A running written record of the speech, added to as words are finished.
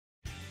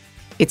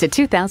It's a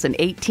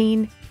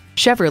 2018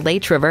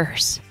 Chevrolet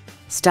Traverse.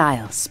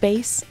 Style,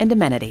 space, and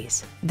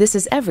amenities. This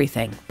is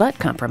everything but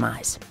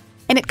compromise.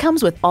 And it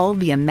comes with all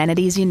the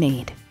amenities you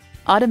need.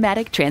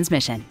 Automatic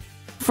transmission,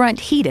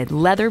 front heated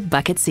leather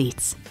bucket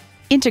seats,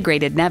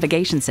 integrated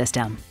navigation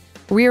system,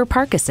 rear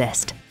park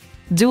assist,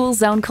 dual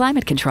zone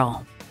climate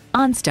control,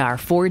 OnStar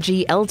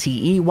 4G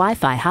LTE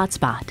Wi-Fi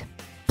hotspot,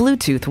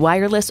 Bluetooth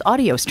wireless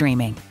audio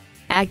streaming,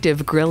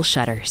 active grille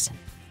shutters,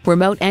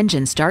 remote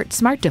engine start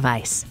smart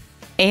device,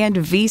 and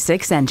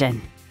V6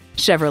 engine.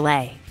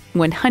 Chevrolet,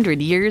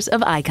 100 years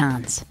of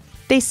icons.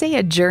 They say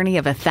a journey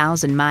of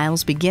 1,000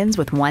 miles begins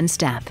with one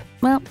step.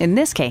 Well, in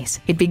this case,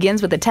 it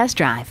begins with a test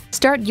drive.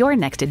 Start your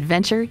next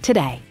adventure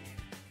today.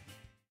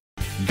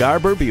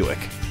 Garber Buick,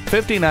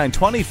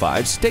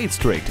 5925 State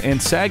Street in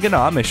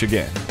Saginaw,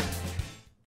 Michigan.